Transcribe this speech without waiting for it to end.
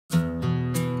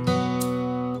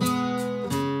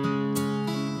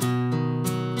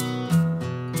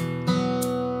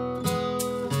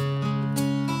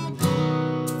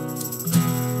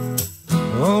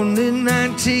Only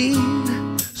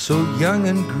 19, so young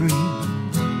and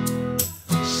green.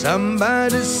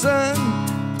 Somebody's son,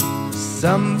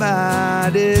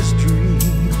 somebody's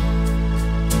dream,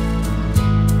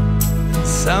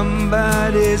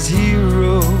 somebody's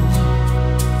hero.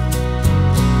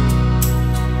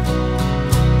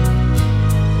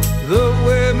 The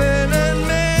women and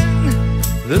men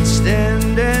that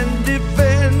stand and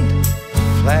defend a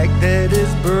flag that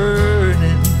is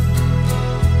burning.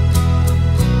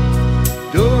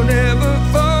 Don't ever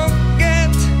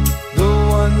forget the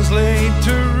ones laid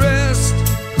to rest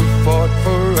who fought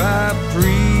for our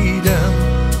freedom.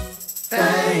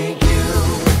 Thank you.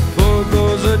 For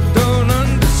those that don't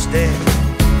understand,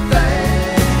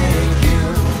 thank you.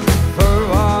 For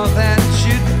all that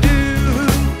you do,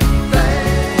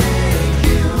 thank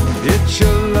you. It's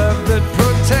your love that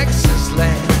protects this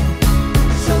land.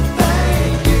 So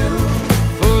thank you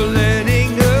for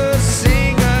letting us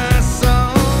sing our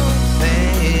song.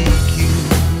 Thank you.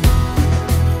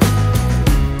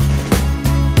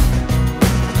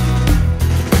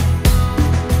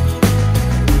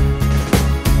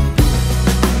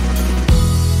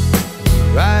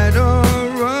 Right or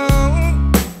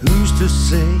wrong, who's to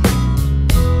say?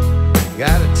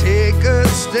 Gotta